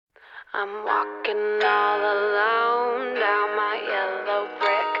I'm walking all alone down my yellow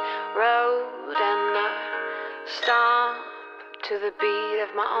brick road, and I stomp to the beat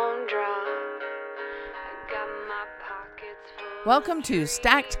of my own drum. I got my pockets full. Welcome to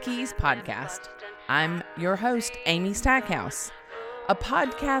Stacked Keys Podcast. I'm your host, Amy Stackhouse, a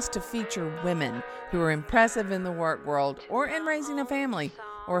podcast to feature women who are impressive in the work world or in raising a family,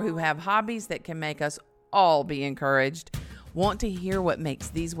 or who have hobbies that can make us all be encouraged. Want to hear what makes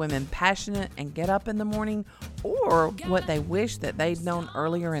these women passionate and get up in the morning, or what they wish that they'd known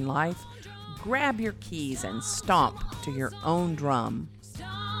earlier in life? Grab your keys and stomp to your own drum.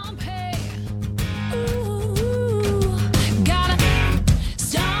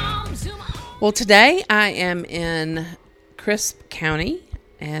 Well, today I am in Crisp County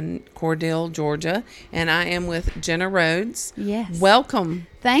and Cordele, Georgia, and I am with Jenna Rhodes. Yes. Welcome.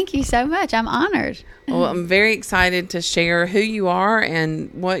 Thank you so much. I'm honored. Well, I'm very excited to share who you are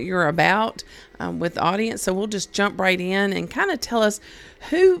and what you're about with the audience. So we'll just jump right in and kind of tell us,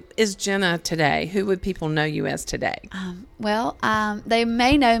 who is Jenna today? Who would people know you as today? They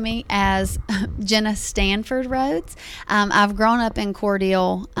may know me as Jenna Stanford Rhodes. I've grown up in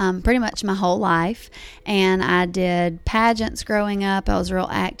Cordele pretty much my whole life, and I did pageants growing up. I was real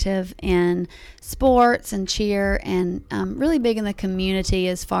active in sports and cheer, and really big in the community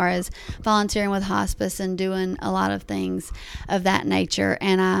as far as volunteering with hospice and doing a lot of things of that nature.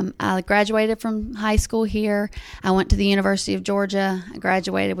 And I graduated from high school here. I went to the University of Georgia. I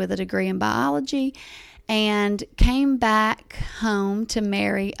graduated with a degree in biology and came back home to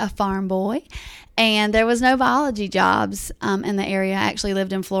marry a farm boy. And there was no biology jobs in the area. I actually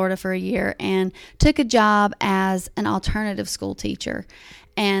lived in Florida for a year and took a job as an alternative school teacher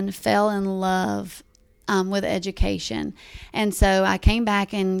and fell in love with education. And so I came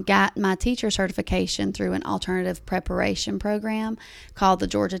back and got my teacher certification through an alternative preparation program called the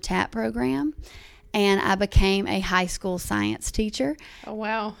Georgia TAP program. And I became a high school science teacher. Oh,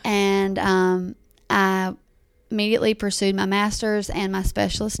 wow. And I immediately pursued my master's and my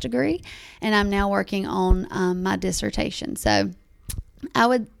specialist degree, and I'm now working on my dissertation. So I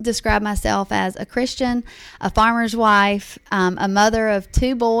would describe myself as a Christian, a farmer's wife, a mother of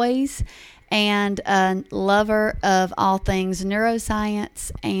two boys, and a lover of all things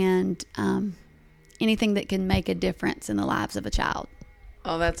neuroscience and anything that can make a difference in the lives of a child.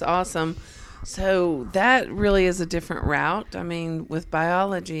 Oh, that's awesome. So that really is a different route. I mean, with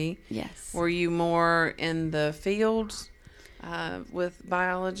biology, yes. Were you more in the field with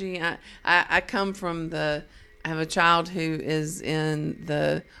biology? I come from I have a child who is in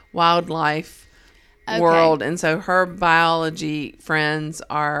the wildlife world, and so her biology friends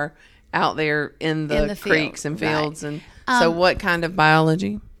are out there in the creeks and fields. Right. And so what kind of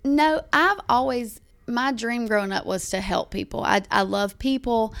biology? No, my dream growing up was to help people. I love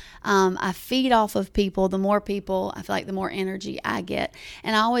people. I feed off of people. The more people, I feel like the more energy I get.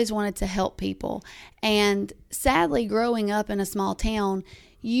 And I always wanted to help people. And sadly, growing up in a small town,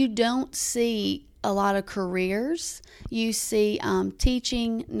 you don't see a lot of careers. You see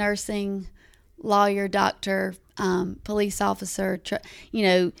teaching, nursing, lawyer, doctor, police officer,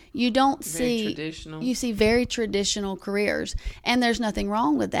 you don't see traditional. You see very traditional careers, and there's nothing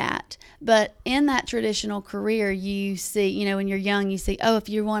wrong with that. But in that traditional career, you see, when you're young, you see, if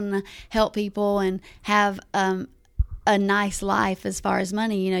you want to help people and have a nice life as far as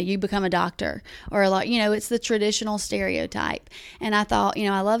money, you become a doctor or it's the traditional stereotype. And I thought,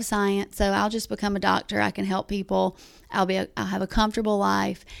 I love science, so I'll just become a doctor. I can help people. I'll have a comfortable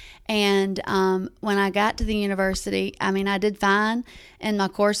life. And when I got to the university, I did fine in my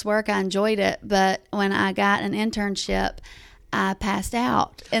coursework. I enjoyed it. But when I got an internship, I passed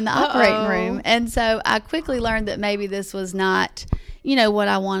out in the operating room. And so I quickly learned that maybe this was not, what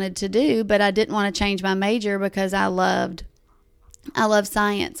I wanted to do. But I didn't want to change my major because I love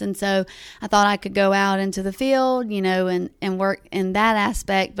science. And so I thought I could go out into the field, and work in that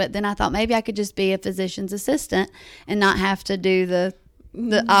aspect. But then I thought maybe I could just be a physician's assistant and not have to do the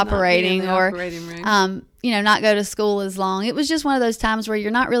operating room. Not go to school as long. It was just one of those times where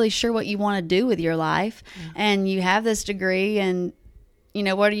you're not really sure what you want to do with your life. And you have this degree and,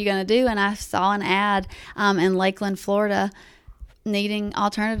 what are you going to do? And I saw an ad in Lakeland, Florida, needing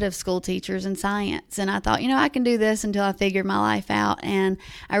alternative school teachers in science. And I thought, I can do this until I figured my life out. And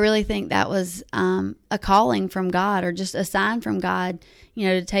I really think that was a calling from God, or just a sign from God,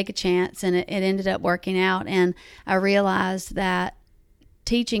 to take a chance. And it ended up working out. And I realized that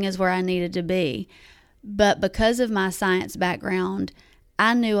teaching is where I needed to be. But because of my science background,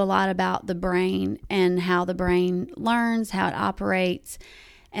 I knew a lot about the brain and how the brain learns, how it operates.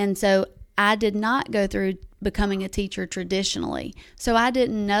 And so I did not go through becoming a teacher traditionally. So I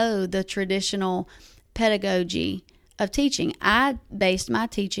didn't know the traditional pedagogy of teaching. I based my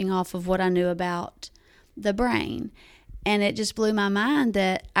teaching off of what I knew about the brain. And it just blew my mind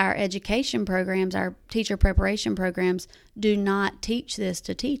that our education programs, our teacher preparation programs, do not teach this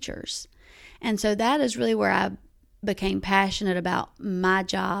to teachers. And so that is really where I became passionate about my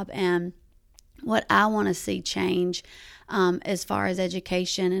job and what I want to see change as far as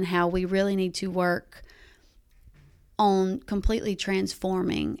education, and how we really need to work on completely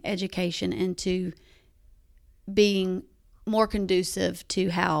transforming education into being more conducive to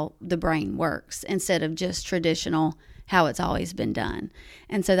how the brain works instead of just traditional how it's always been done.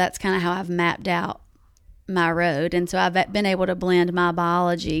 And so that's kind of how I've mapped out my road. And so I've been able to blend my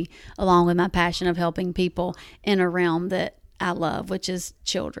biology along with my passion of helping people in a realm that I love, which is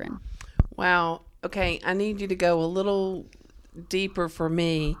children. Wow. Okay, I need you to go a little deeper for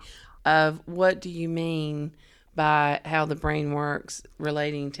me of what do you mean by how the brain works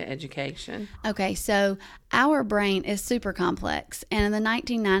relating to education. Okay, so our brain is super complex, and in the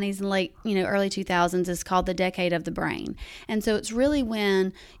 1990s and late, early 2000s is called the decade of the brain. And so it's really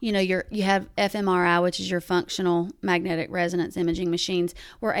when, you have fMRI, which is your functional magnetic resonance imaging machines,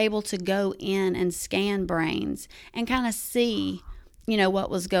 were able to go in and scan brains and kind of see, what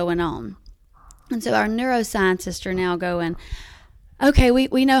was going on. And so our neuroscientists are now going, okay,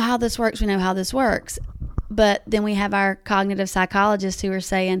 we know how this works, But then we have our cognitive psychologists who are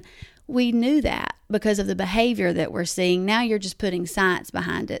saying, we knew that because of the behavior that we're seeing. Now you're just putting science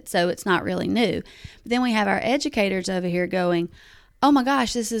behind it, so it's not really new. But then we have our educators over here going, oh my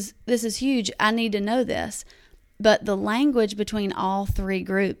gosh, this is huge. I need to know this. But the language between all three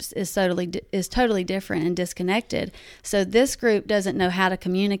groups is totally different and disconnected. So this group doesn't know how to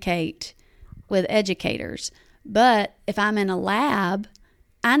communicate with educators. But if I'm in a lab,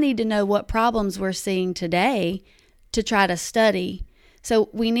 I need to know what problems we're seeing today to try to study. So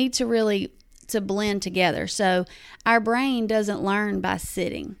we need to blend together. So our brain doesn't learn by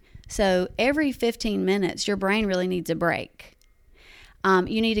sitting. So every 15 minutes, your brain really needs a break.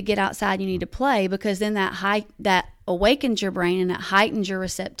 You need to get outside. You need to play, because then that awakens your brain and it heightens your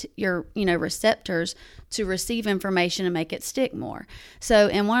receptors to receive information and make it stick more. So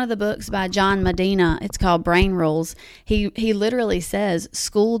in one of the books by John Medina, it's called Brain Rules. He literally says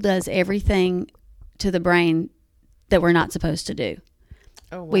school does everything to the brain that we're not supposed to do.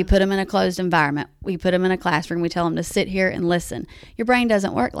 Oh, wow. We put them in a closed environment. We put them in a classroom. We tell them to sit here and listen. Your brain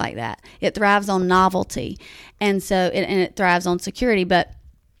doesn't work like that. It thrives on novelty, and it thrives on security. But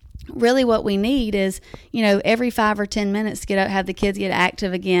really, what we need is, every 5 or 10 minutes, have the kids get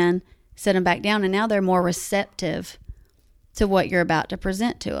active again, sit them back down, and now they're more receptive to what you're about to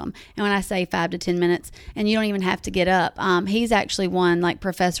present to them. And when I say 5 to 10 minutes, and you don't even have to get up, he's actually won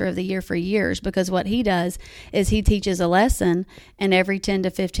Professor of the Year for years, because what he does is he teaches a lesson, and every 10 to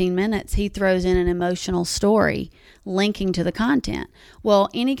 15 minutes he throws in an emotional story linking to the content. Well,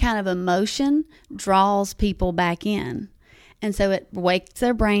 any kind of emotion draws people back in. And so it wakes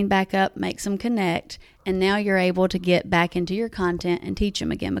their brain back up, makes them connect, and now you're able to get back into your content and teach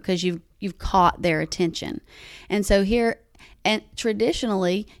them again, because you've caught their attention. And so here, and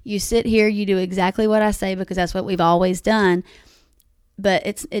traditionally, you sit here, you do exactly what I say, because that's what we've always done. But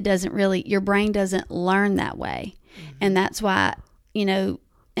it doesn't really, your brain doesn't learn that way. Mm-hmm. And that's why, in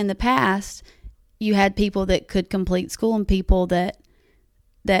the past, you had people that could complete school and people that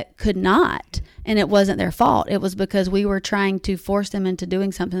could not. And it wasn't their fault. It was because we were trying to force them into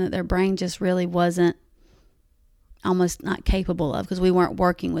doing something that their brain just really wasn't, almost not capable of, because we weren't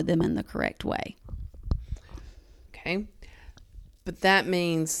working with them in the correct way. Okay. But that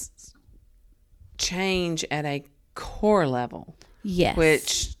means change at a core level. Yes.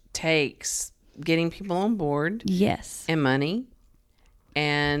 Which takes getting people on board. Yes. And money.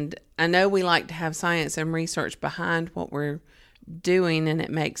 And I know we like to have science and research behind what we're doing, and it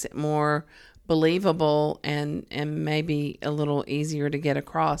makes it more believable and maybe a little easier to get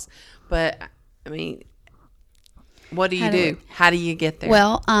across. But, I mean, what do you do? How do you get there?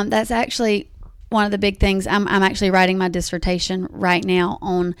 Well, that's actually one of the big things. I'm actually writing my dissertation right now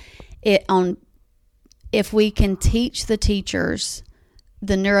on if we can teach the teachers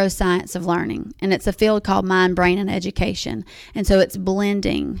the neuroscience of learning. And it's a field called mind, brain, and education. And so it's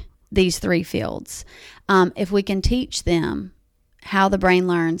blending these three fields. If we can teach them how the brain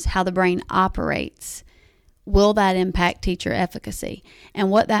learns, how the brain operates, will that impact teacher efficacy? And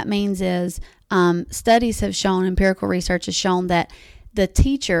what that means is studies have shown, empirical research has shown that the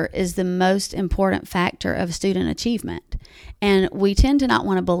teacher is the most important factor of student achievement. And we tend to not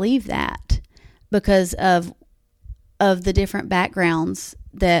want to believe that because of the different backgrounds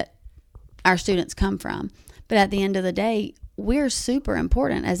that our students come from. But at the end of the day, we're super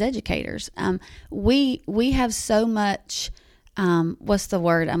important as educators. We have so much, what's the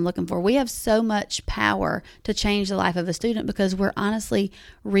word I'm looking for? We have so much power to change the life of a student because we're honestly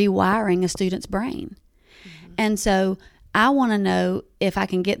rewiring a student's brain. Mm-hmm. And so I want to know if I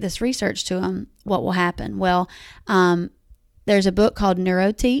can get this research to them, what will happen? Well, there's a book called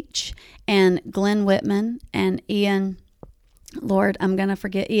NeuroTeach, and Glenn Whitman and Ian, Lord, I'm going to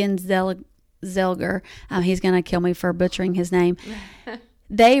forget, Ian Zelger. He's going to kill me for butchering his name.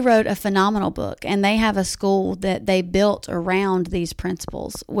 They wrote a phenomenal book, and they have a school that they built around these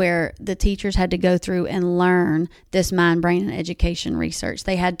principles where the teachers had to go through and learn this mind, brain, and education research.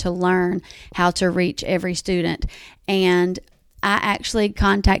 They had to learn how to reach every student. And I actually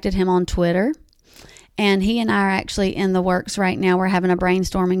contacted him on Twitter, and he and I are actually in the works right now. We're having a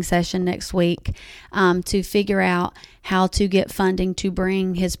brainstorming session next week to figure out how to get funding to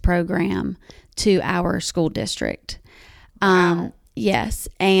bring his program to our school district. Wow. Yes.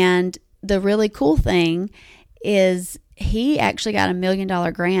 And the really cool thing is he actually got $1 million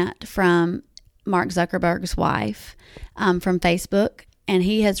grant from Mark Zuckerberg's wife from Facebook. And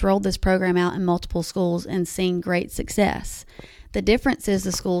he has rolled this program out in multiple schools and seen great success. The difference is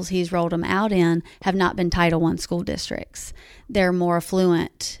the schools he's rolled them out in have not been Title I school districts. They're more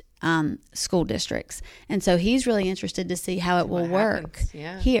affluent school districts. And so he's really interested to see how it will work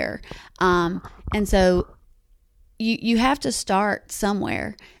here. And so you have to start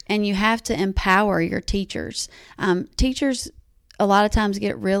somewhere, and you have to empower your teachers. Teachers a lot of times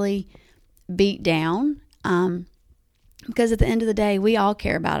get really beat down because at the end of the day, we all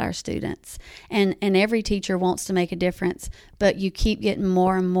care about our students, and every teacher wants to make a difference, but you keep getting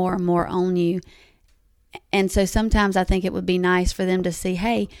more and more and more on you. And so sometimes I think it would be nice for them to see,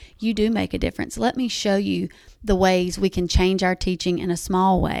 hey, you do make a difference. Let me show you the ways we can change our teaching in a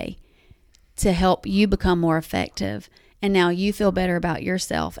small way to help you become more effective. And now you feel better about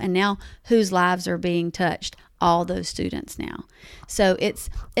yourself. And now whose lives are being touched? All those students now. So it's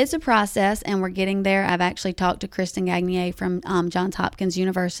a process, and we're getting there. I've actually talked to Kristen Gagnier from Johns Hopkins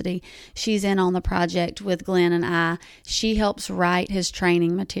University. She's in on the project with Glenn and I. She helps write his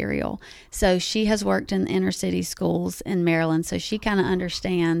training material. So she has worked in inner city schools in Maryland, so she kind of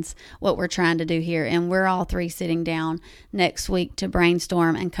understands what we're trying to do here. And we're all three sitting down next week to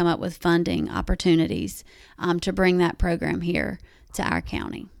brainstorm and come up with funding opportunities to bring that program here to our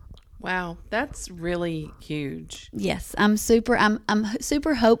county. Wow, that's really huge. Yes, I'm super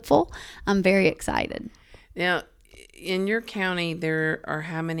hopeful. I'm very excited. Now, in your county, there are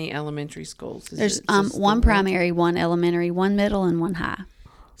how many elementary schools? There's one primary, one elementary, one middle, and one high.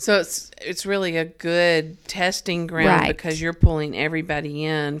 So it's really a good testing ground, because you're pulling everybody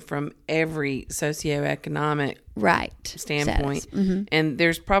in from every socioeconomic standpoint. Mm-hmm. And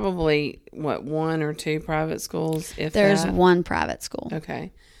there's probably, one or two private schools? There's one private school.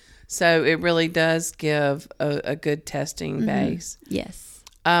 Okay. So it really does give a good testing base. Yes.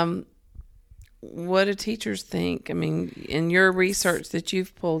 What do teachers think? I mean, in your research that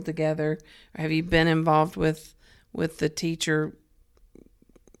you've pulled together, have you been involved with the teacher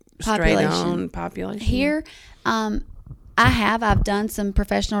straight-on population? Here, I've done some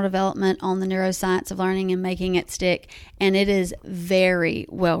professional development on the neuroscience of learning and making it stick, and it is very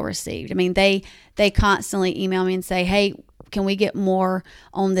well received. I mean, they constantly email me and say, hey, can we get more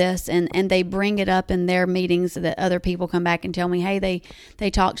on this? And they bring it up in their meetings that other people come back and tell me, hey, they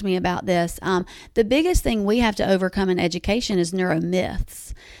talked to me about this. The biggest thing we have to overcome in education is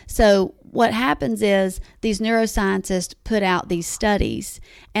neuromyths. So what happens is these neuroscientists put out these studies,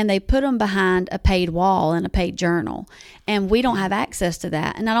 and they put them behind a paid wall in a paid journal. And we don't have access to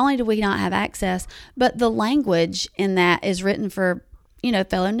that. And not only do we not have access, but the language in that is written for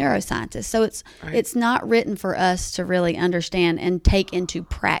fellow neuroscientists. So it's not written for us to really understand and take into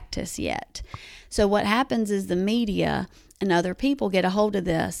practice yet. So what happens is the media and other people get a hold of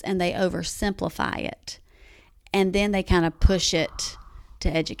this, and they oversimplify it. And then they kind of push it to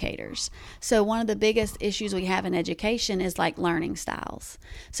educators. So one of the biggest issues we have in education is like learning styles.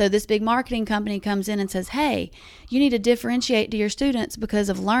 So this big marketing company comes in and says, hey, you need to differentiate to your students because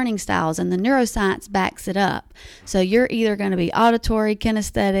of learning styles, and the neuroscience backs it up. So you're either going to be auditory,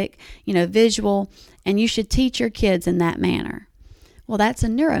 kinesthetic, visual, and you should teach your kids in that manner. Well, that's a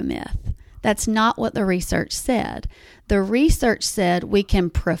neuromyth. That's not what the research said. The research said we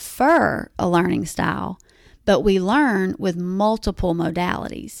can prefer a learning style, but we learn with multiple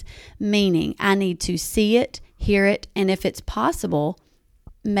modalities, meaning I need to see it, hear it, and if it's possible,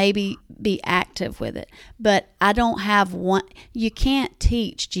 maybe be active with it. But I don't have one. You can't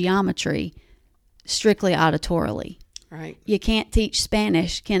teach geometry strictly auditorily. Right. You can't teach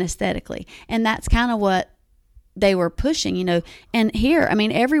Spanish kinesthetically. And that's kind of what they were pushing, and here, I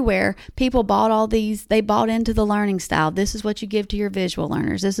mean, everywhere people bought they bought into the learning style. This is what you give to your visual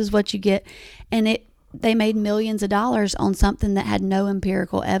learners. This is what you get. And they made millions of dollars on something that had no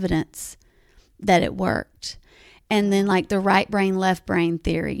empirical evidence that it worked. And then like the right brain, left brain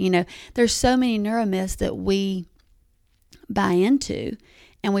theory, there's so many neuromyths that we buy into,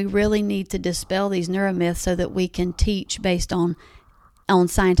 and we really need to dispel these neuromyths so that we can teach based on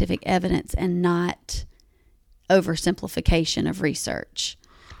scientific evidence and not oversimplification of research.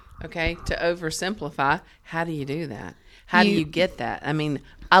 Okay, to oversimplify, how do you do that? How do you get that? I mean,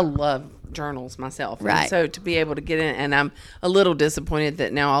 I love journals myself. Right. And so to be able to get in, and I'm a little disappointed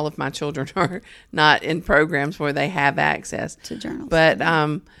that now all of my children are not in programs where they have access to journals. But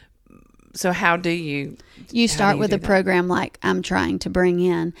so how do you? You start with a program like I'm trying to bring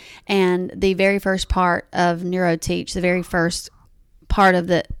in, and the very first part of NeuroTeach, the very first part of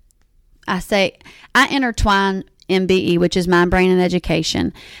I intertwine MBE, which is Mind, Brain, and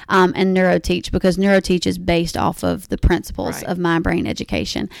Education, and NeuroTeach, because NeuroTeach is based off of the principles of Mind, Brain,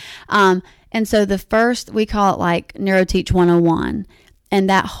 Education. And so the first, we call it like NeuroTeach 101, and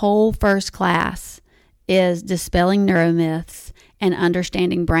that whole first class is dispelling neuromyths and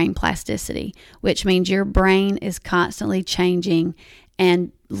understanding brain plasticity, which means your brain is constantly changing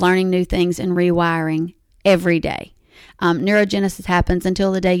and learning new things and rewiring every day. Neurogenesis happens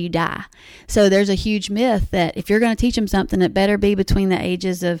until the day you die. So there's a huge myth that if you're going to teach them something, it better be between the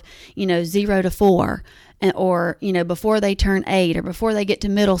ages of, 0 to 4, or, before they turn 8 or before they get to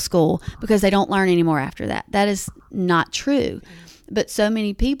middle school, because they don't learn anymore after that. That is not true. But so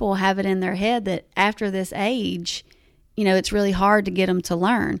many people have it in their head that after this age, it's really hard to get them to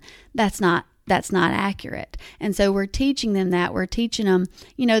learn. That's not accurate. And so we're teaching them that. We're teaching them,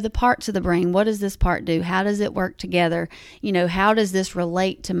 the parts of the brain. What does this part do? How does it work together? How does this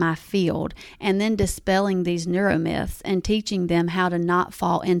relate to my field? And then dispelling these neuromyths and teaching them how to not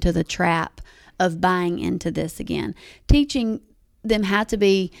fall into the trap of buying into this again. Teaching them how to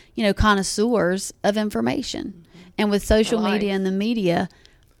be, connoisseurs of information. And with social media and the media,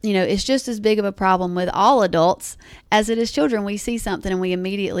 it's just as big of a problem with all adults as it is children. We see something and we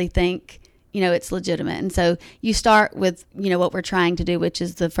immediately think, it's legitimate. And so you start with, what we're trying to do, which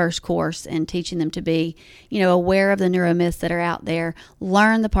is the first course, and teaching them to be, aware of the neuromyths that are out there,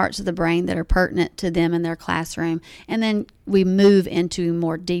 learn the parts of the brain that are pertinent to them in their classroom. And then we move into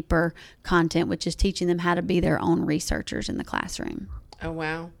more deeper content, which is teaching them how to be their own researchers in the classroom. Oh,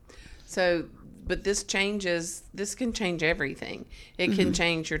 wow. So, but this can change everything. It can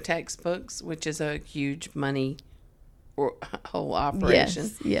change your textbooks, which is a huge money or whole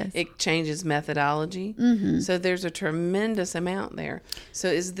operation. Yes. It changes methodology. So there's a tremendous amount there. So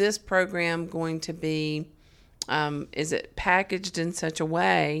is this program going to be, is it packaged in such a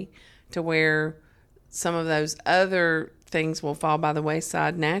way to where some of those other things will fall by the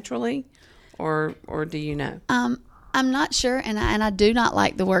wayside naturally, or do you know? I'm not sure, and I do not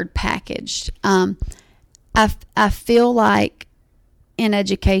like the word packaged. I feel like in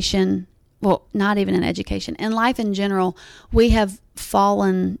education, well, not even in education, in life in general, we have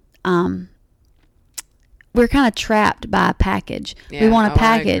fallen, we're kind of trapped by a package. We want a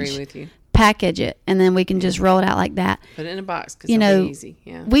package, I agree with you. Package it, and then we can just roll it out like that. Put it in a box because it'll be easy.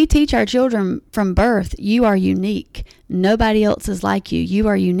 Yeah. We teach our children from birth, you are unique. Nobody else is like you. You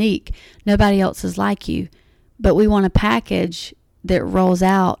are unique. Nobody else is like you. But we want a package that rolls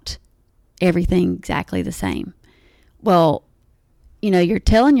out everything exactly the same. Well, you're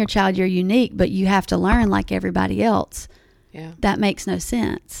telling your child you're unique, but you have to learn like everybody else. Yeah. That makes no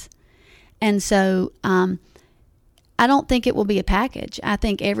sense. And so I don't think it will be a package. I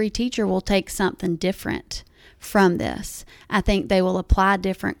think every teacher will take something different from this. I think they will apply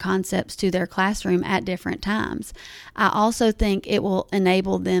different concepts to their classroom at different times. I also think it will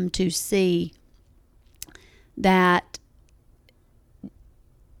enable them to see that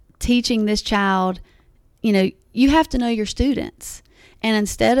teaching this child, you have to know your students. And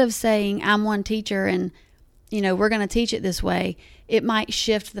instead of saying, I'm one teacher and, we're going to teach it this way, it might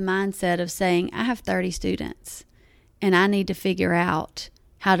shift the mindset of saying, I have 30 students and I need to figure out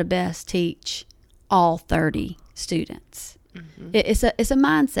how to best teach all 30 students. It's a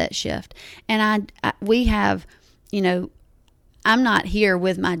mindset shift. And we have, I'm not here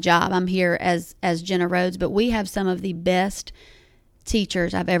with my job. I'm here as Jenna Rhodes, but we have some of the best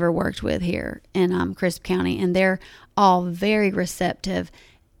teachers I've ever worked with here in Crisp County, and they're all very receptive,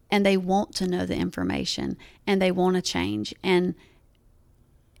 and they want to know the information, and they want to change, and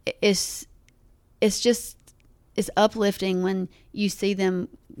it's uplifting when you see them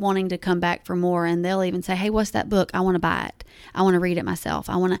wanting to come back for more, and they'll even say, hey, what's that book? I want to buy it. I want to read it myself.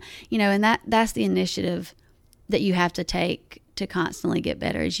 I want to, and that's the initiative that you have to take to constantly get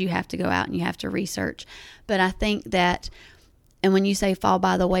better, is you have to go out and you have to research. But I think that, and when you say fall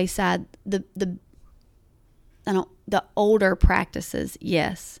by the wayside, the older practices,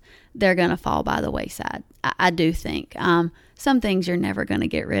 yes, they're going to fall by the wayside. I do think some things you're never going to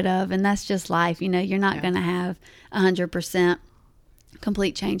get rid of, and that's just life. You're not going to have 100%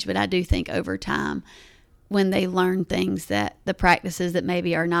 complete change, but I do think over time, when they learn things, that the practices that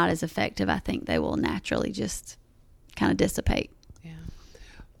maybe are not as effective, I think they will naturally just kind of dissipate.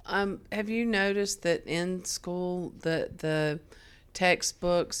 Yeah. Have you noticed that in school, the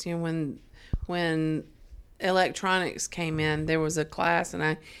textbooks, when electronics came in, there was a class, and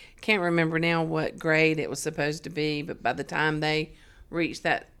I can't remember now what grade it was supposed to be, but by the time they reached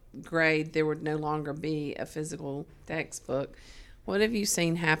that grade, there would no longer be a physical textbook. What have you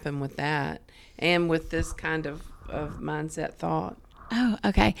seen happen with that and with this kind of mindset thought? Oh,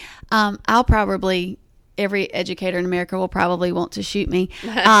 okay. I'll probably, every educator in America will probably want to shoot me.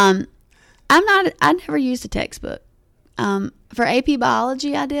 I never used a textbook. For AP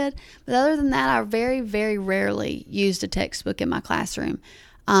biology, I did. But other than that, I very, very rarely used a textbook in my classroom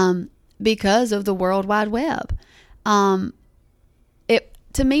because of the World Wide Web. To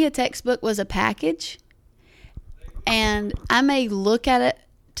me, a textbook was a package. And I may look at it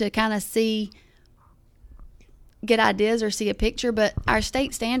to kind of get ideas or see a picture, but our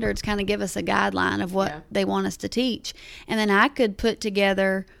state standards kind of give us a guideline of what they want us to teach. And then I could put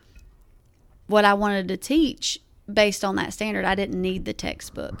together what I wanted to teach based on that standard. I didn't need the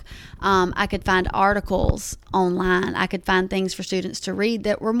textbook. I could find articles online. I could find things for students to read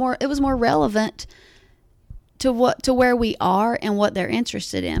that were it was more relevant to where we are and what they're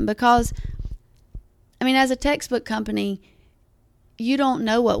interested in. Because, as a textbook company, you don't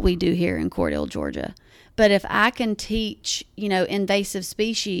know what we do here in Cordele, Georgia. But if I can teach, invasive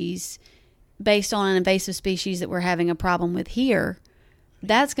species based on an invasive species that we're having a problem with here,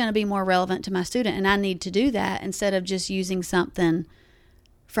 that's going to be more relevant to my student. And I need to do that instead of just using something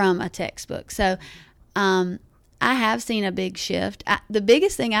from a textbook. So I have seen a big shift. The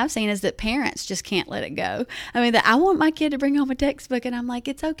biggest thing I've seen is that parents just can't let it go. I want my kid to bring home a textbook, and I'm like,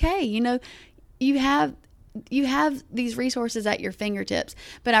 it's okay. You have these resources at your fingertips,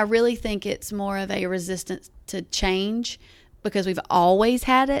 but I really think it's more of a resistance to change because we've always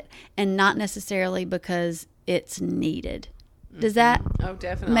had it and not necessarily because it's needed. Does that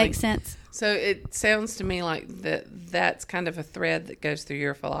definitely make sense? So it sounds to me like that's kind of a thread that goes through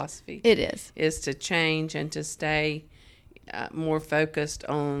your philosophy. It is to change and to stay more focused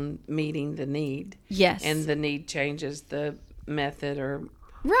on meeting the need. Yes. And the need changes the method or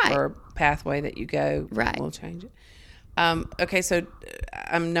pathway that you go. Right. Will change it. Okay, so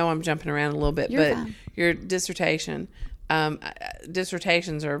I know I'm jumping around a little bit, You're but fine. Your dissertation,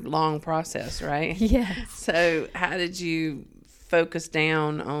 dissertations are a long process, right? Yes. So how did you focus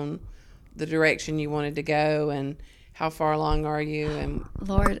down on the direction you wanted to go, and how far along are you? And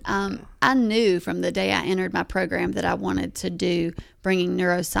Lord, I knew from the day I entered my program that I wanted to do bringing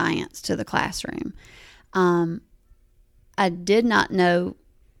neuroscience to the classroom. I did not know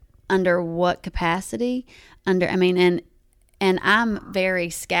under what capacity, and I'm very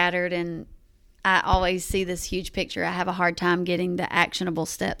scattered, and I always see this huge picture. I have a hard time getting the actionable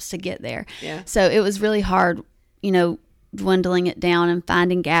steps to get there. Yeah. So it was really hard, dwindling it down and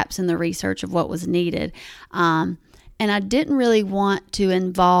finding gaps in the research of what was needed. And I didn't really want to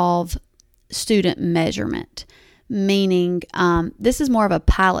involve student measurement, meaning this is more of a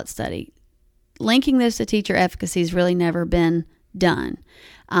pilot study. Linking this to teacher efficacy has really never been done,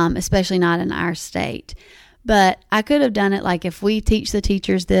 especially not in our state. But I could have done it like, if we teach the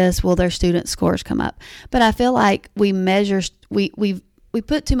teachers this, will their student scores come up? But I feel like we measure, we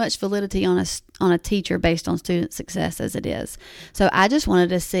put too much validity on a teacher based on student success as it is. So I just wanted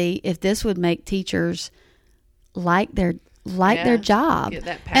to see if this would make teachers like their job. Get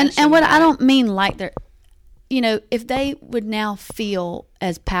that passion and what back. I don't mean like their, if they would now feel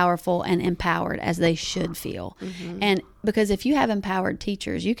as powerful and empowered as they should feel. Mm-hmm. And because if you have empowered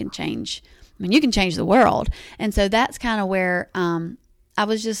teachers, you can change. You can change the world. And so that's kind of where I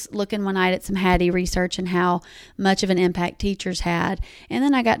was just looking one night at some Hattie research and how much of an impact teachers had. And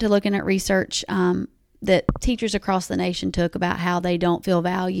then I got to looking at research that teachers across the nation took about how they don't feel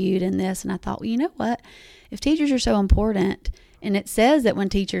valued in this. And I thought, well, you know what? If teachers are so important, and it says that when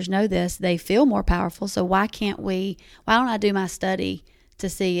teachers know this, they feel more powerful. So why don't I do my study to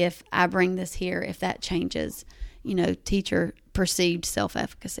see if I bring this here, if that changes, teacher perceived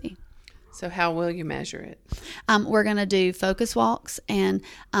self-efficacy. So how will you measure it? We're going to do focus walks, and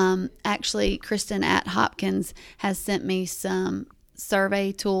actually Kristen at Hopkins has sent me some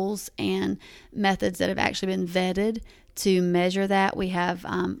survey tools and methods that have actually been vetted to measure that. We have,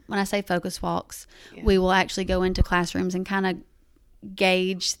 when I say focus walks, we will actually go into classrooms and kind of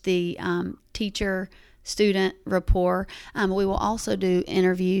gauge the teacher-student rapport. We will also do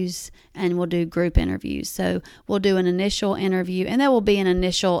interviews, and we'll do group interviews. So we'll do an initial interview, and there will be an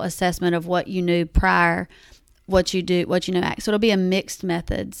initial assessment of what you knew prior, what you know. So it'll be a mixed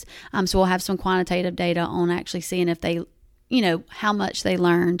methods. So we'll have some quantitative data on actually seeing if they, how much they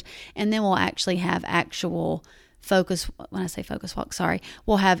learned, and then we'll actually have actual when I say focus walk,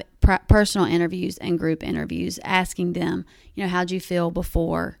 we'll have personal interviews and group interviews asking them, how'd you feel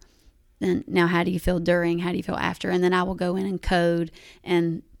before? Then now how do you feel during? How do you feel after? And then I will go in and code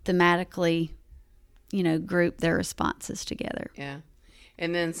and thematically, group their responses together. Yeah.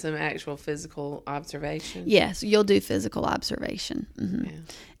 And then some actual physical observation. Yes, you'll do physical observation. Mm-hmm.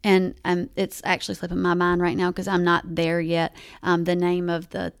 Yeah. And it's actually slipping my mind right now because I'm not there yet. The name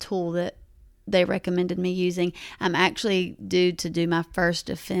of the tool that they recommended me using, I'm actually due to do my first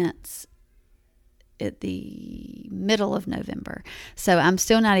defense at the middle of November. So I'm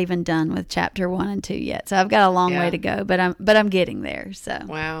still not even done with chapter 1 and 2 yet. So I've got a long way to go, but I'm getting there. So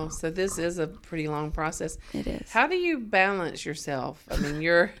wow. So this is a pretty long process. It is. How do you balance yourself? I mean,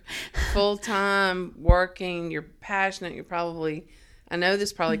 you're full-time working, you're passionate, I know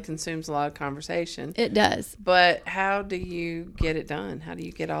this probably consumes a lot of conversation. It does. But how do you get it done? How do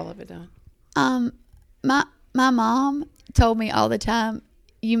you get all of it done? My mom told me all the time,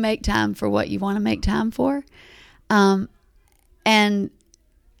 you make time for what you want to make time for. And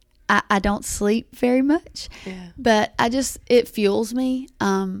I don't sleep very much, but it fuels me.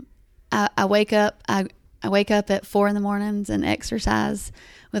 I wake up at 4 a.m. and exercise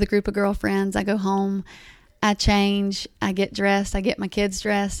with a group of girlfriends. I go home, I change, I get dressed, I get my kids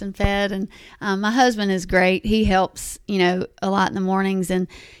dressed and fed. And my husband is great. He helps, a lot in the mornings. And,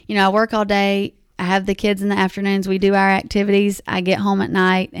 I work all day. I have the kids in the afternoons. We do our activities. I get home at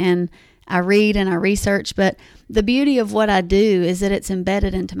night and I read and I research. But the beauty of what I do is that it's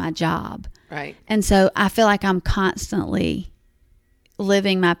embedded into my job. Right. And so I feel like I'm constantly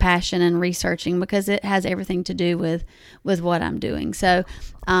living my passion and researching because it has everything to do with what I'm doing. So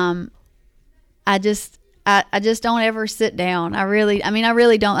I just don't ever sit down. I really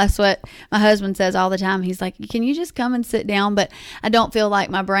don't. That's what my husband says all the time. He's like, can you just come and sit down? But I don't feel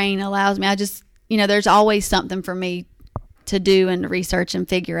like my brain allows me. I just, there's always something for me to do and to research and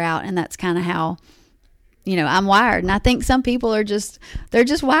figure out. And that's kind of how, I'm wired. And I think some people they're just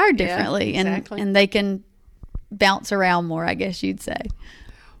wired differently. Yeah, exactly. And they can bounce around more, I guess you'd say.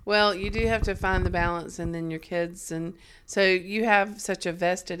 Well, you do have to find the balance, and then your kids. And so you have such a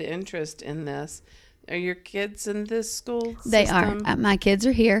vested interest in this. Are your kids in this school system? They are. My kids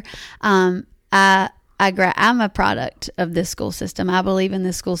are here. I'm a product of this school system. I believe in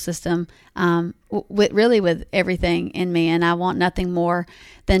this school system with everything in me, and I want nothing more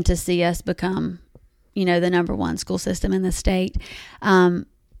than to see us become, the number one school system in the state. I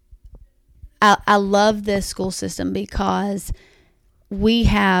love this school system because we're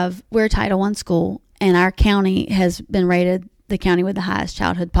a Title I school, and our county has been rated the county with the highest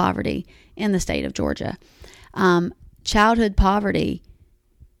childhood poverty in the state of Georgia. Childhood poverty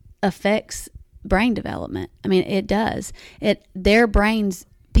affects brain development. I mean, it does. Their brains,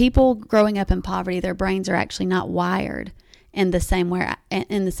 people growing up in poverty, their brains are actually not wired in the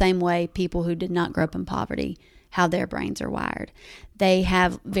same way people who did not grow up in poverty, how their brains are wired. They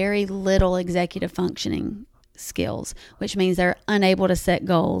have very little executive functioning skills, which means they're unable to set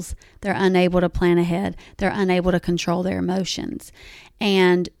goals, they're unable to plan ahead, they're unable to control their emotions.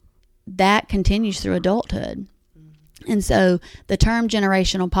 And that continues through adulthood. And so the term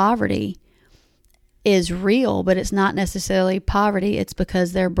generational poverty is real, but it's not necessarily poverty. It's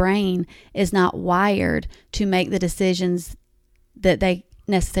because their brain is not wired to make the decisions that they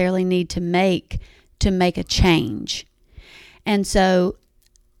necessarily need to make a change. And so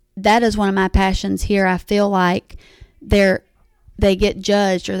that is one of my passions here. I feel like they get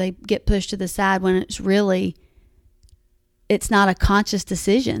judged or they get pushed to the side when it's not a conscious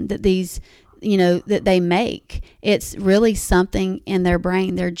decision that that they make. It's really something in their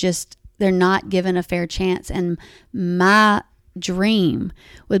brain. They're not given a fair chance. And my dream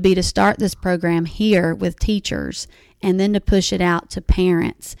would be to start this program here with teachers and then to push it out to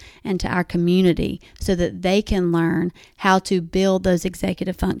parents and to our community so that they can learn how to build those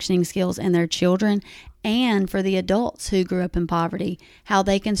executive functioning skills in their children, and for the adults who grew up in poverty, how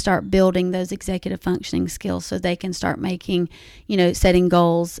they can start building those executive functioning skills so they can start making, setting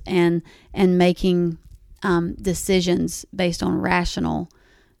goals and making decisions based on rational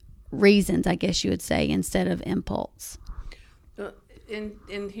reasons, I guess you would say, instead of impulse.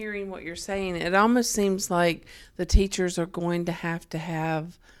 in hearing what you're saying, it almost seems like the teachers are going to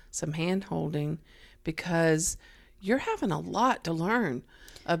have some hand holding, because you're having a lot to learn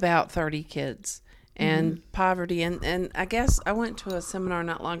about 30 kids and poverty. And I guess I went to a seminar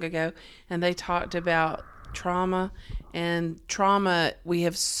not long ago, and they talked about trauma, and trauma we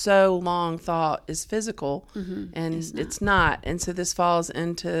have so long thought is physical, and it's not. And so this falls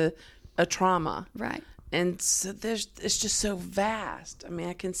into a trauma. Right. And so it's just so vast. I mean,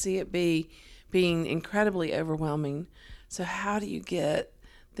 I can see it being incredibly overwhelming. So how do you get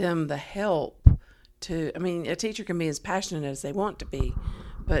them the help to, I mean, a teacher can be as passionate as they want to be,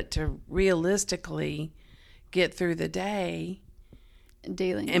 but to realistically get through the day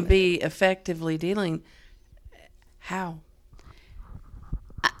dealing and with be effectively dealing, how?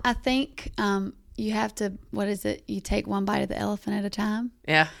 I think you have to, what is it? You take one bite of the elephant at a time.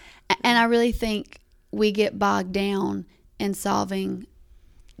 Yeah. And I really think we get bogged down in solving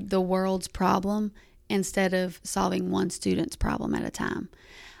the world's problem instead of solving one student's problem at a time.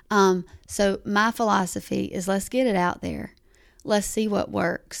 So my philosophy is, let's get it out there. Let's see what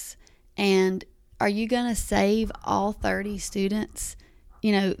works. And are you going to save all 30 students?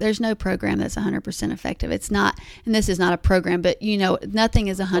 You know, there's no program that's 100% effective. It's not, and this is not a program, but you know, nothing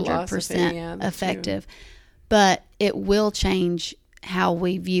is 100% effective. But it will change how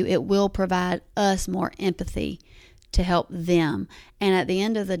we view. It will provide us more empathy to help them. And at the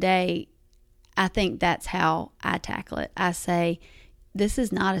end of the day, I think that's how I tackle it. I say, this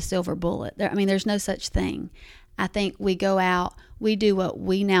is not a silver bullet. There's no such thing. I think we go out, we do what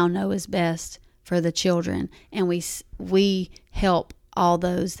we now know is best for the children, and we help all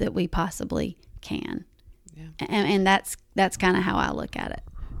those that we possibly can. Yeah. And that's kind of how I look at it.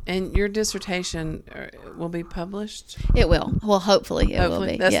 And your dissertation will be published? It will. Well, hopefully it will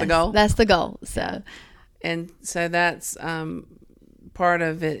be. That's the goal? That's the goal. So, and so that's part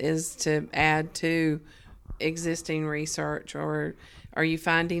of it is to add to existing research, or are you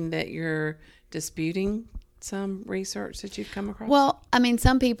finding that you're disputing some research that you've come across? Well,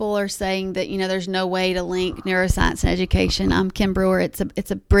 some people are saying that, there's no way to link neuroscience and education. Ken Brewer, it's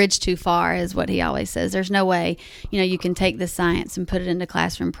a bridge too far, is what he always says. There's no way, you can take the science and put it into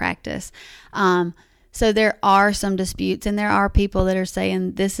classroom practice. So there are some disputes, and there are people that are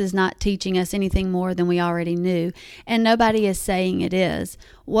saying this is not teaching us anything more than we already knew. And nobody is saying it is.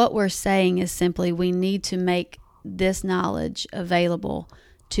 What we're saying is simply we need to make this knowledge available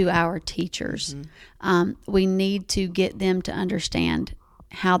to our teachers. We need to get them to understand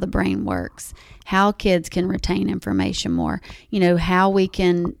how the brain works, how kids can retain information more, how we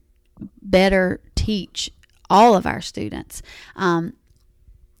can better teach all of our students. And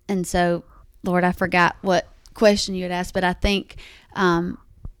so, Lord, I forgot what question you had asked, but I think, I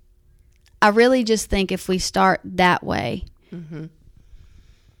really just think if we start that way,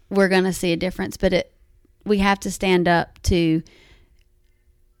 we're going to see a difference. But we have to stand up to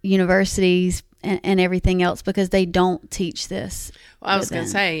universities and everything else, because they don't teach this. Well, I was going to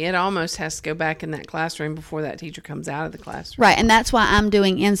say, it almost has to go back in that classroom before that teacher comes out of the classroom. Right, and that's why I'm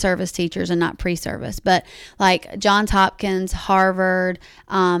doing in-service teachers and not pre-service. But like Johns Hopkins, Harvard,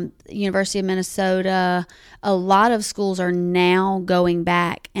 University of Minnesota, a lot of schools are now going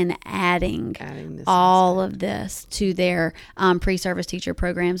back and adding all of this to their pre-service teacher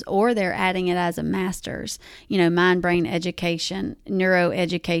programs, or they're adding it as a master's, mind-brain education,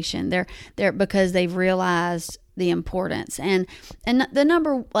 neuroeducation. They're because they've realized the importance. And the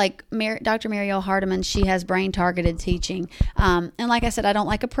number, like Dr. Marielle Hardiman, she has brain targeted teaching. And like I said, I don't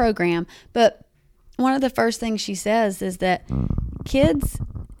like a program, but one of the first things she says is that kids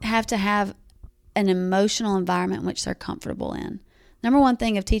have to have an emotional environment in which they're comfortable in. Number one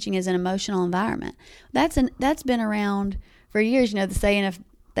thing of teaching is an emotional environment. That's been around for years. The saying, if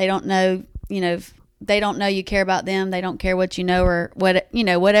they don't know, if they don't know you care about them, they don't care what you know, or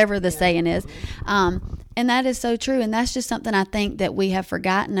whatever the saying is. And that is so true. And that's just something I think that we have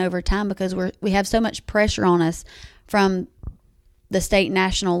forgotten over time, because we have so much pressure on us from the state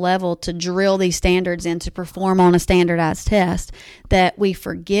national level to drill these standards in, to perform on a standardized test, that we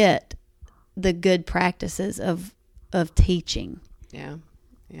forget the good practices of teaching. Yeah.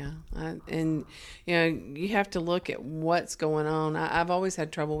 And you have to look at what's going on. I've always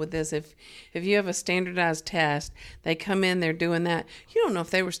had trouble with this. If you have a standardized test, they come in, they're doing that. You don't know if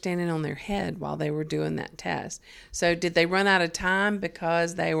they were standing on their head while they were doing that test. So did they run out of time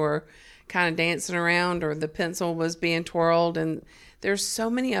because they were kind of dancing around, or the pencil was being twirled? And there's so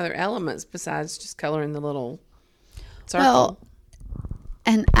many other elements besides just coloring the little circle. Well,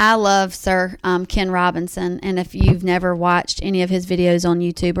 and I love Sir Ken Robinson, and if you've never watched any of his videos on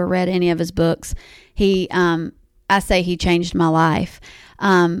YouTube or read any of his books, I I say he changed my life.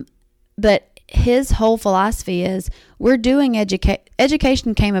 But his whole philosophy is we're doing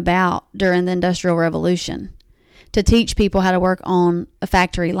education came about during the Industrial Revolution to teach people how to work on a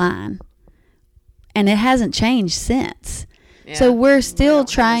factory line. And it hasn't changed since. Yeah. So we're still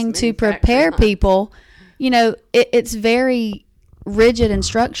trying to prepare people. You know, it's very rigid and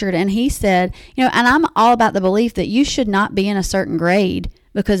structured. And he said, you know, and I'm all about the belief that you should not be in a certain grade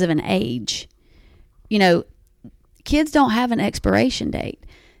because of an age. You know, kids don't have an expiration date.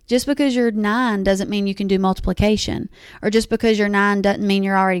 Just because you're 9 doesn't mean you can do multiplication. Or just because you're 9 doesn't mean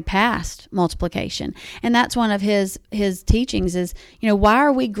you're already past multiplication. And that's one of his teachings is, you know, why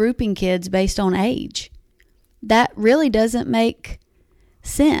are we grouping kids based on age? That really doesn't make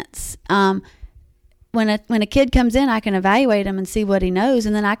sense. When a kid comes in, I can evaluate him and see what he knows.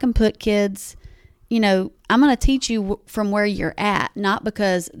 And then I can put kids, you know, I'm going to teach you from where you're at, not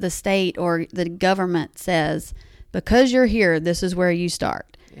because the state or the government says, because you're here, this is where you start.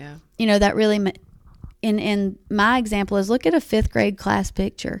 Yeah. You know, that really, in my example is look at a 5th grade class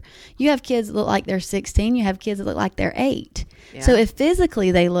picture. You have kids that look like they're 16. You have kids that look like they're 8. Yeah. So if physically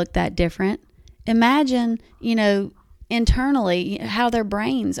they look that different, imagine, you know, internally how their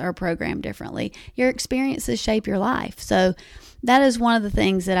brains are programmed differently. Your experiences shape your life. So that is one of the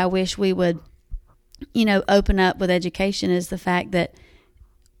things that I wish we would, you know, open up with education is the fact that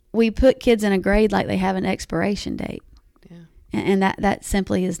we put kids in a grade like they have an expiration date. And that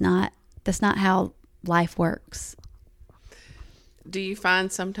simply is not, that's not how life works. Do you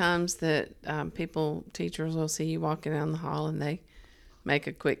find sometimes that teachers will see you walking down the hall and they make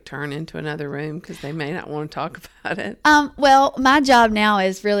a quick turn into another room because they may not want to talk about it? Well, my job now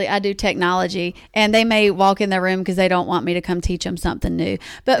is really, I do technology, and they may walk in their room because they don't want me to come teach them something new.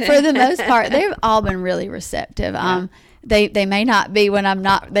 But for the most part, they've all been really receptive. Yeah. They may not be when I'm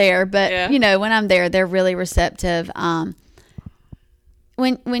not there, but, you know, when I'm there, they're really receptive.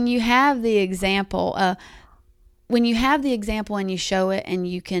 When you have the example, and you show it and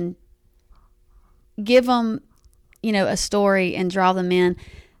you can give them, you know, a story and draw them in,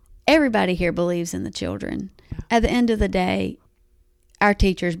 everybody here believes in the children. Yeah. At the end of the day, our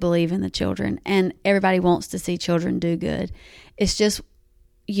teachers believe in the children, and everybody wants to see children do good. It's just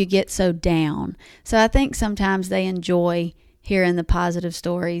you get so down. So I think sometimes they enjoy hearing the positive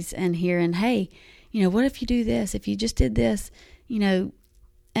stories and hearing, hey, you know, what if you do this? If you just did this, you know.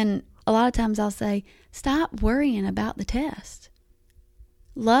 And a lot of times I'll say, stop worrying about the test.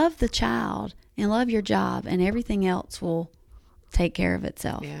 Love the child and love your job, and everything else will take care of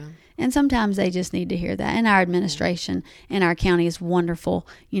itself. Yeah. And sometimes they just need to hear that. And our administration in our county is wonderful.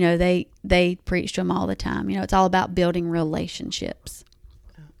 You know, they preach to them all the time. You know, it's all about building relationships.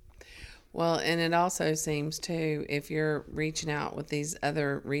 Well, and it also seems, too, if you're reaching out with these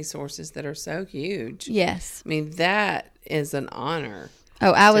other resources that are so huge. Yes. I mean, that is an honor.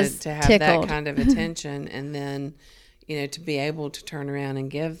 Oh, I was to have tickled. That kind of attention, and then, you know, to be able to turn around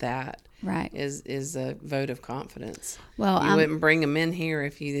and give that is a vote of confidence. Well, you wouldn't bring them in here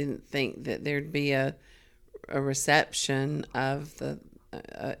if you didn't think that there'd be a reception of the.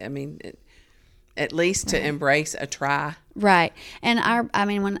 At least to embrace a try. Right, and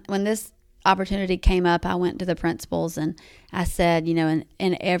when this opportunity came up, I went to the principals and I said, you know,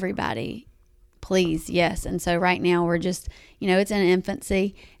 and everybody. Please, yes. And so right now we're just, you know, it's in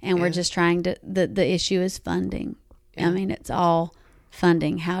infancy, and we're just trying to, the issue is funding. Yeah. I mean, it's all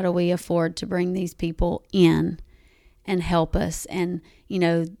funding. How do we afford to bring these people in and help us? And, you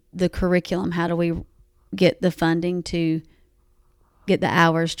know, the curriculum, how do we get the funding to get the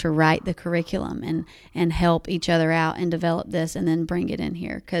hours to write the curriculum and help each other out and develop this and then bring it in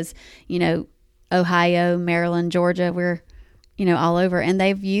here? Because, you know, Ohio, Maryland, Georgia, we're, you know, all over, and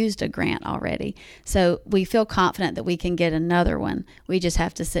they've used a grant already. So we feel confident that we can get another one. We just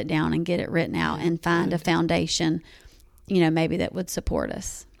have to sit down and get it written out and find a foundation, you know, maybe that would support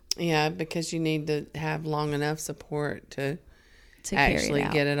us. Yeah, because you need to have long enough support to actually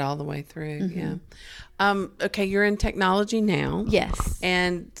get it all the way through. Mm-hmm. Yeah. Okay, you're in technology now. Yes.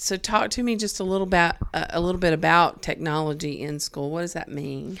 And so talk to me just a little bit about technology in school. What does that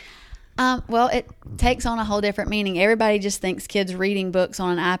mean? Well, it takes on a whole different meaning. Everybody just thinks kids reading books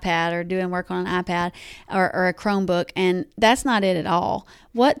on an iPad or doing work on an iPad or a Chromebook, and that's not it at all.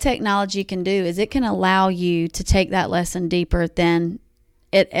 What technology can do is it can allow you to take that lesson deeper than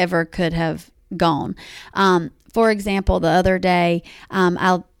it ever could have gone. For example, the other day,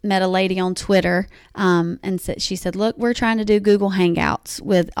 I met a lady on Twitter, and she said, look, we're trying to do Google Hangouts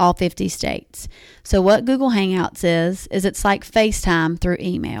with all 50 states. So what Google Hangouts is it's like FaceTime through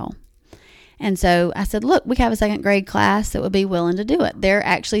email. And so I said, look, we have a second grade class that would be willing to do it. They're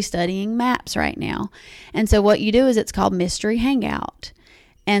actually studying maps right now. And so what you do is it's called Mystery Hangout.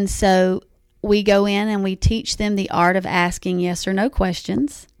 And so we go in and we teach them the art of asking yes or no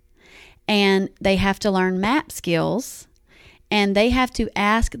questions. And they have to learn map skills. And they have to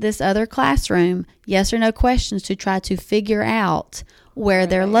ask this other classroom yes or no questions to try to figure out where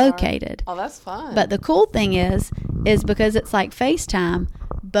they're located. Oh, that's fun. But the cool thing is because it's like FaceTime,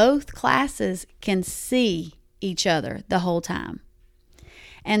 both classes can see each other the whole time.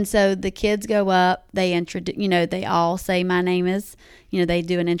 And so the kids go up, they they all say, my name is, they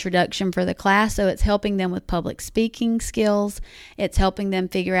do an introduction for the class. So it's helping them with public speaking skills. It's helping them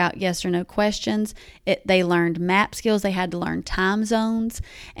figure out yes or no questions. They learned map skills. They had to learn time zones.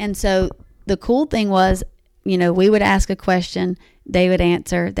 And so the cool thing was, we would ask a question, they would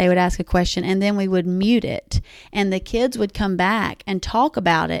answer, they would ask a question, and then we would mute it. And the kids would come back and talk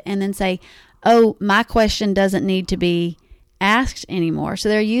about it and then say, oh, my question doesn't need to be asked anymore. So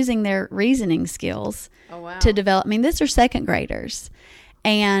they're using their reasoning skills to develop. These are second graders.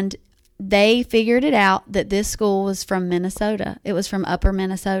 And they figured it out that this school was from Minnesota. It was from Upper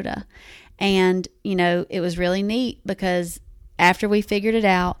Minnesota. And, it was really neat because after we figured it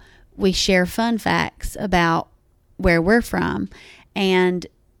out, we share fun facts about where we're from. And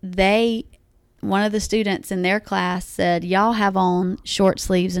one of the students in their class said, y'all have on short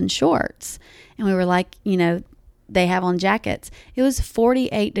sleeves and shorts. And we were like, they have on jackets. It was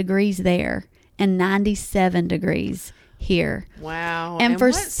 48 degrees there and 97 degrees here. Wow. And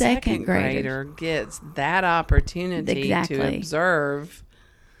for what second grader gets that opportunity to observe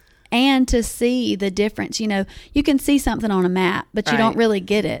and to see the difference. You can see something on a map, but you don't really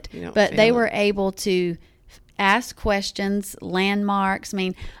get it. But they were able to ask questions, landmarks.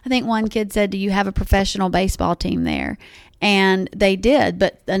 I think one kid said, do you have a professional baseball team there? And they did,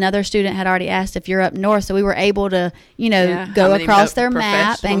 but another student had already asked if you're up north, so we were able to, go across their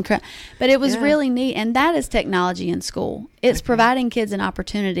map. But it was really neat, and that is technology in school. It's providing kids an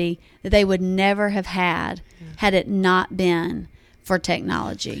opportunity that they would never have had it not been for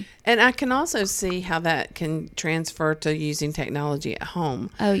technology. And I can also see how that can transfer to using technology at home.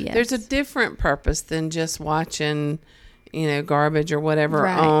 Oh, yes. There's a different purpose than just watching, garbage or whatever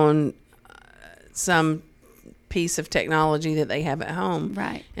on some piece of technology that they have at home.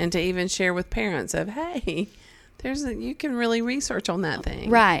 Right. And to even share with parents of, hey, you can really research on that thing.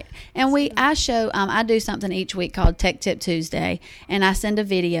 Right. And I do something each week called Tech Tip Tuesday, and I send a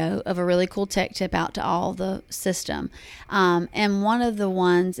video of a really cool tech tip out to all the system. And one of the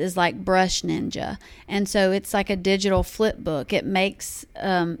ones is like Brush Ninja. And so it's like a digital flip book. It makes,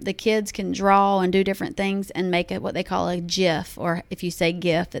 the kids can draw and do different things and make it what they call a GIF, or if you say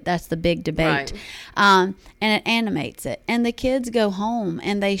GIF, that's the big debate. Right. And it animates it. And the kids go home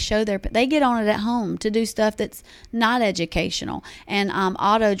and they they get on it at home to do stuff that's not educational. And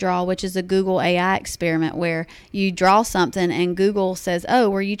Auto Draw, which is a Google AI experiment where you draw something and Google says, oh,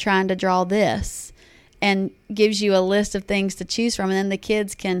 were you trying to draw this? And gives you a list of things to choose from. And then the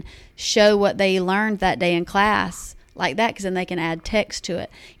kids can show what they learned that day in class like that, because then they can add text to it.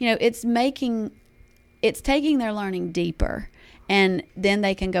 It's taking their learning deeper. And then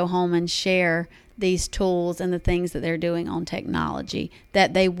they can go home and share these tools and the things that they're doing on technology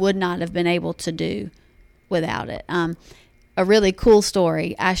that they would not have been able to do without it. A really cool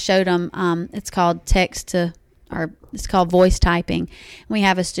story I showed them. It's called it's called voice typing. We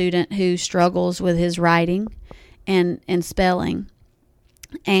have a student who struggles with his writing and spelling,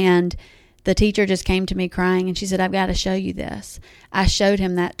 and the teacher just came to me crying, and she said, I've got to show you this. I showed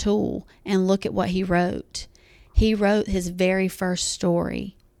him that tool, and look at what he wrote. He wrote his very first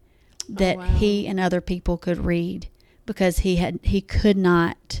story that he and other people could read, because he could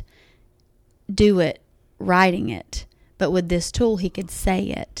not do it writing it, but with this tool he could say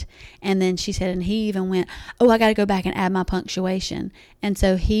it. And then she said, and he even went, I got to go back and add my punctuation. And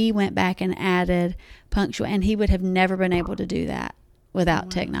so he went back and added punctuation, and he would have never been able to do that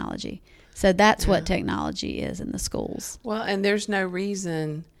without technology. So that's what technology is in the schools. Well, and there's no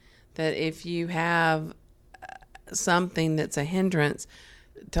reason that if you have something that's a hindrance,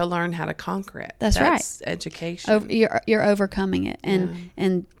 to learn how to conquer it. That's right. Education. You're overcoming it,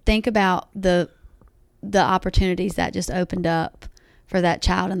 and think about the opportunities that just opened up for that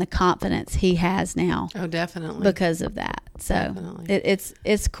child and the confidence he has now. Oh, definitely. Because of that. So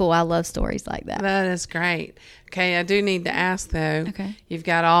it's cool. I love stories like that. That is great. Okay, I do need to ask though. Okay. You've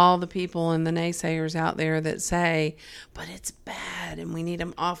got all the people and the naysayers out there that say, but it's bad and we need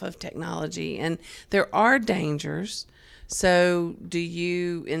them off of technology, and there are dangers. So do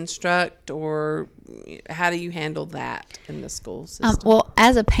you instruct, or how do you handle that in the school system? Well,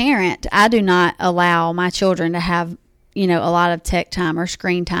 as a parent, I do not allow my children to have, a lot of tech time or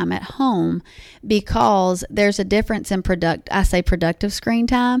screen time at home, because there's a difference in productive screen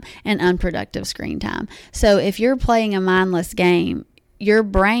time and unproductive screen time. So if you're playing a mindless game, your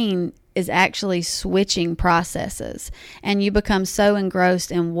brain is actually switching processes, and you become so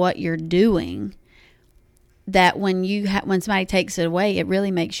engrossed in what you're doing that when somebody takes it away, it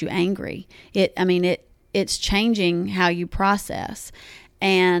really makes you angry. It's changing how you process.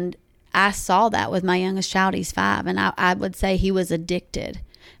 And I saw that with my youngest child. He's 5, and I would say he was addicted,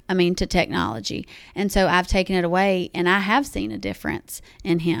 to technology. And so I've taken it away, and I have seen a difference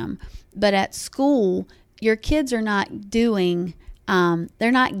in him. But at school, your kids are not doing,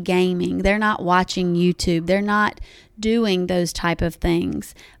 they're not gaming, they're not watching YouTube, they're not doing those type of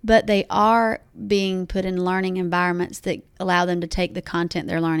things, but they are being put in learning environments that allow them to take the content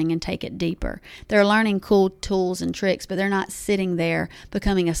they're learning and take it deeper. They're learning cool tools and tricks, but they're not sitting there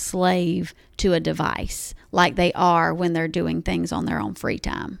becoming a slave to a device like they are when they're doing things on their own free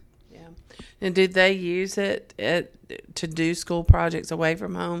time. Yeah. And did they use it to do school projects away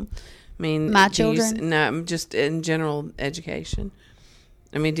from home? My children? No, just in general education.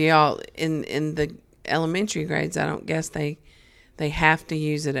 Do y'all in the elementary grades, I don't guess they have to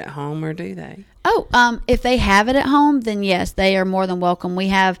use it at home, or do they? If they have it at home, then yes, they are more than welcome. We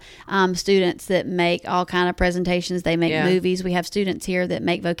have students that make all kind of presentations. They make movies. We have students here that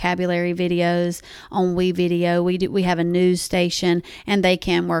make vocabulary videos on WeVideo. We have a news station, and they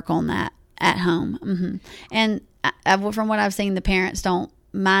can work on that at home. Mm-hmm. And from what I've seen, the parents don't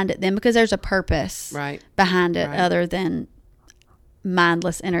mind it then, because there's a purpose behind it other than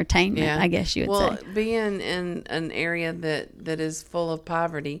mindless entertainment, I guess you would say. Well, being in an area that is full of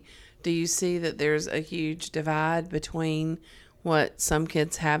poverty, do you see that there's a huge divide between what some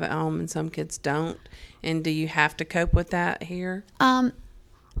kids have at home and some kids don't? And do you have to cope with that here? I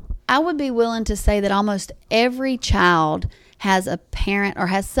would be willing to say that almost every child has a parent or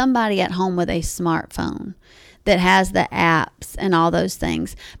has somebody at home with a smartphone that has the apps and all those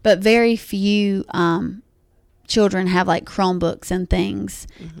things, but very few children have like Chromebooks and things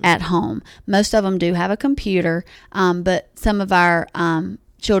at home. Most of them do have a computer, but some of our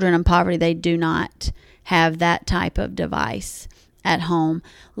children in poverty, they do not have that type of device at home.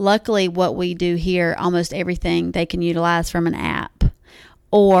 Luckily, what we do here, almost everything they can utilize from an app,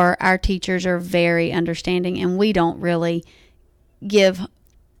 or our teachers are very understanding, and we don't really give.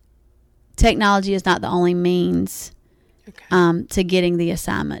 Technology is not the only means to getting the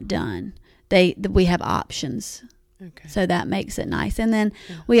assignment done. We have options, so that makes it nice. And then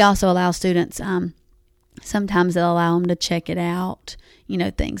we also allow students, sometimes they'll allow them to check it out,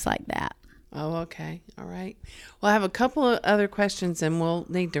 things like that. Oh, okay. All right. Well, I have a couple of other questions, and we'll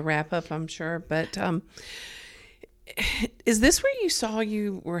need to wrap up, I'm sure. But is this where you saw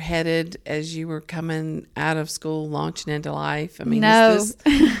you were headed as you were coming out of school, launching into life? No. Is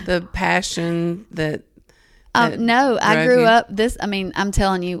this the passion that no, I grew up I'm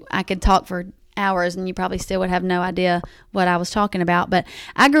telling you, I could talk for hours and you probably still would have no idea what I was talking about, but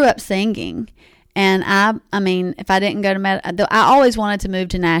I grew up singing. And if I didn't go to I always wanted to move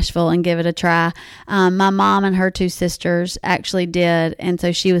to Nashville and give it a try. My mom and her 2 sisters actually did, and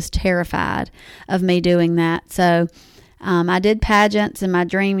so she was terrified of me doing that. So I did pageants, and my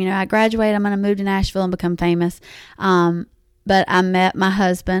dream, I graduate, I'm going to move to Nashville and become famous. But I met my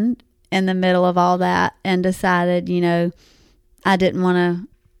husband in the middle of all that and decided, I didn't want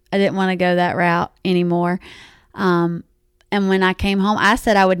to go that route anymore. And when I came home, I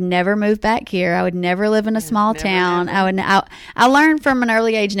said I would never move back here. I would never live in a small town. Never. I learned from an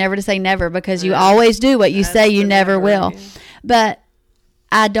early age never to say never, because you always do what you say you never will. Yeah. But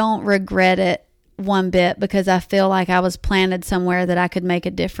I don't regret it one bit, because I feel like I was planted somewhere that I could make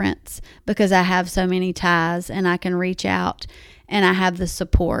a difference, because I have so many ties and I can reach out, and I have the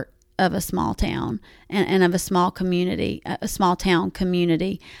support of a small town and of a small community, a small town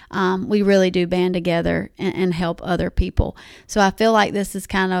community. We really do band together and help other people. So I feel like this is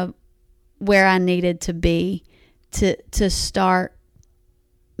kind of where I needed to be to start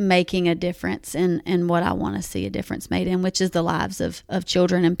making a difference in what I want to see a difference made in, which is the lives of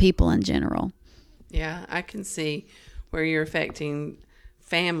children and people in general. Yeah, I can see where you're affecting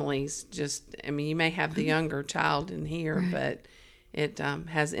families. You may have the younger child in here, but it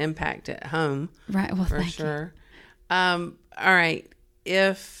has impact at home. Right. Well, for sure. All right.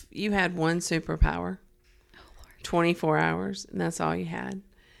 If you had one superpower, 24 hours, and that's all you had,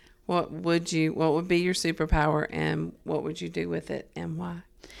 What would be your superpower, and what would you do with it, and why?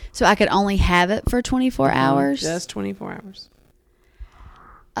 So I could only have it for 24 hours? Just 24 hours.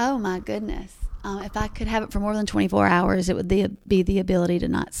 Oh, my goodness. If I could have it for more than 24 hours, it would be the ability to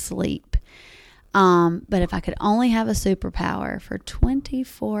not sleep. But if I could only have a superpower for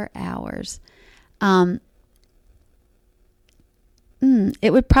 24 hours,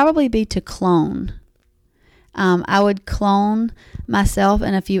 it would probably be to clone. I would clone myself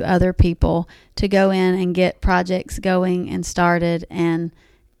and a few other people to go in and get projects going and started, and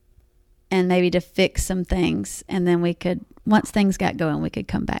maybe to fix some things. And then we could, once things got going, we could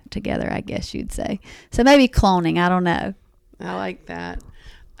come back together, I guess you'd say. So maybe cloning. I don't know. I like that.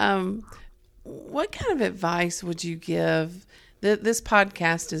 What kind of advice would you give? This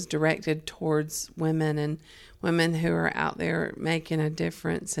podcast is directed towards women and women who are out there making a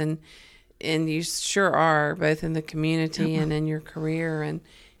difference, and you sure are, both in the community and in your career and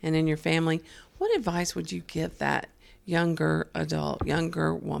in your family. What advice would you give that younger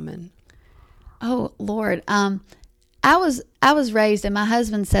woman? Oh, Lord. I was raised, and my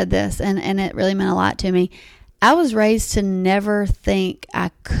husband said this, and it really meant a lot to me. I was raised to never think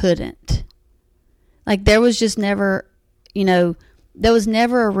I couldn't. Like, there was just never, there was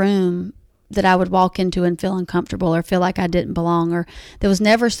never a room that I would walk into and feel uncomfortable or feel like I didn't belong, or there was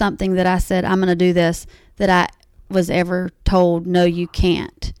never something that I said, I'm going to do this, that I was ever told, no, you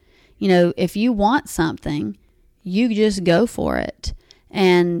can't. If you want something, you just go for it.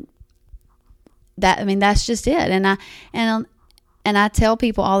 And that's just it. And I tell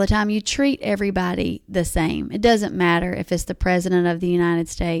people all the time, you treat everybody the same. It doesn't matter if it's the president of the United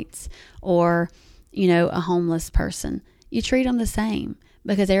States or, a homeless person. You treat them the same,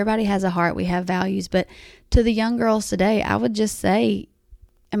 because everybody has a heart. We have values. But to the young girls today, I would just say,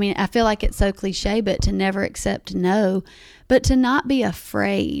 I feel like it's so cliche, but to never accept no, but to not be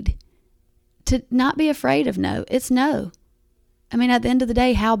afraid. To not be afraid of no. It's no. At the end of the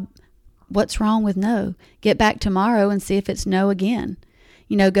day, what's wrong with no? Get back tomorrow and see if it's no again.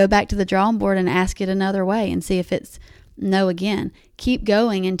 Go back to the drawing board and ask it another way and see if it's no again. Keep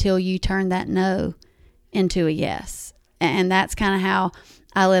going until you turn that no into a yes. And that's kind of how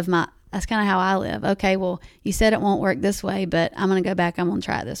I live Okay, well, you said it won't work this way, but I'm going to go back. I'm going to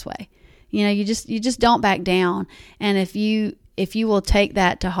try it this way. You just don't back down. And if you will take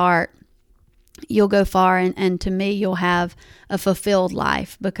that to heart, you'll go far. And to me, you'll have a fulfilled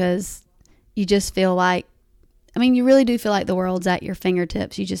life, because you just feel like, you really do feel like the world's at your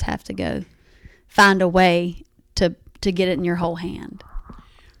fingertips. You just have to go find a way to get it in your whole hand.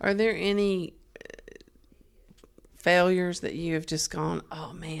 Are there any failures that you have just gone,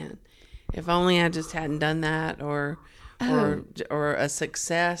 oh man, if only I just hadn't done that, or a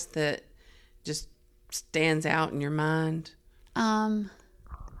success that just stands out in your mind?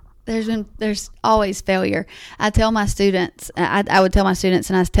 There's always failure. I tell my students, I would tell my students,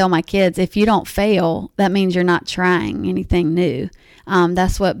 and I tell my kids, if you don't fail, that means you're not trying anything new.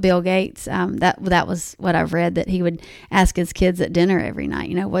 That's what Bill Gates, that was what I've read, that he would ask his kids at dinner every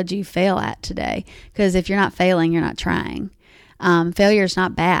night, what'd you fail at today? Because if you're not failing, you're not trying. Failure is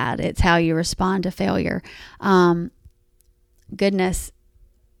not bad. It's how you respond to failure. Goodness,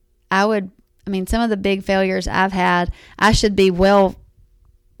 some of the big failures I've had, I should be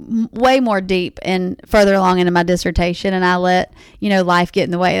way more deep and further along into my dissertation, and I let life get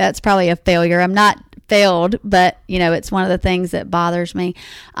in the way. That's probably a failure. I'm not failed, but it's one of the things that bothers me.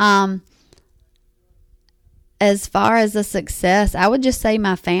 As far as the success, I would just say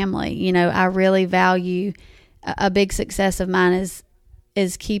my family. I really value, a big success of mine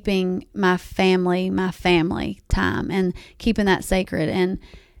is keeping my family time, and keeping that sacred, and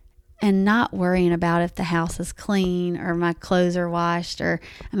not worrying about if the house is clean or my clothes are washed, or,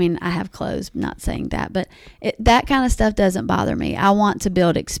 I have clothes, I'm not saying that, but that kind of stuff doesn't bother me. I want to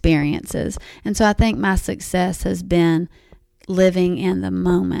build experiences. And so I think my success has been living in the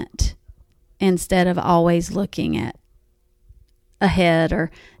moment instead of always looking at ahead or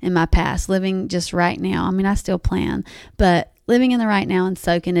in my past, living just right now. I still plan, but living in the right now and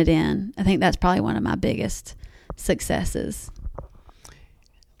soaking it in. I think that's probably one of my biggest successes.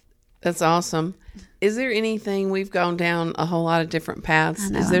 That's awesome. Is there anything, we've gone down a whole lot of different paths. I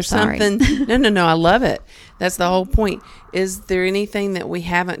know, Is there I'm something? No, I love it. That's the whole point. Is there anything that we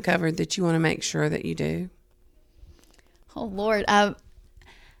haven't covered that you want to make sure that you do? Oh, Lord. I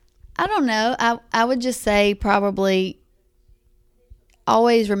don't know. I would just say probably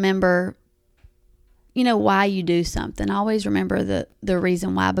always remember, why you do something. Always remember the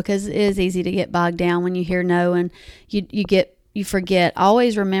reason why, because it is easy to get bogged down when you hear no, and you get you forget,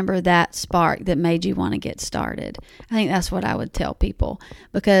 always remember that spark that made you want to get started. I think that's what I would tell people,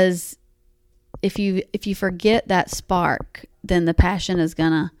 because if you forget that spark, then the passion is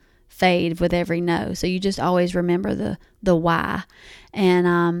going to fade with every no. So you just always remember the why,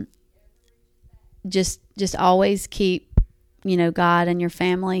 and just always keep, God and your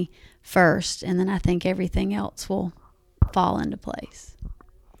family first, and then I think everything else will fall into place.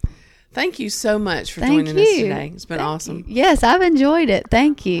 Thank you so much for joining us today. It's been awesome. Yes, I've enjoyed it.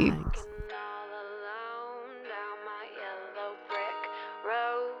 Thank you. Thanks.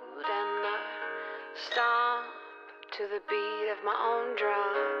 To the beat of my own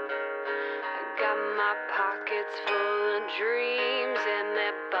drum, I got my pockets full of dreams, and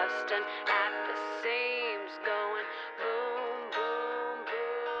they're busting at the seams, going boom, boom,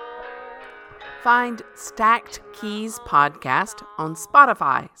 boom. Find Stacked Keys Podcast on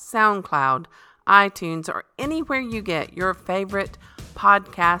Spotify, SoundCloud, iTunes, or anywhere you get your favorite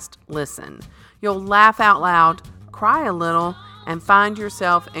podcast listen. You'll laugh out loud, cry a little, and find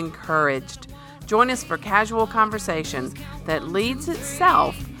yourself encouraged. Join us for casual conversation that leads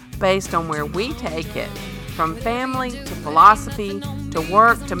itself based on where we take it, from family to philosophy to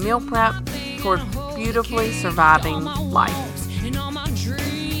work to meal prep toward beautifully surviving life.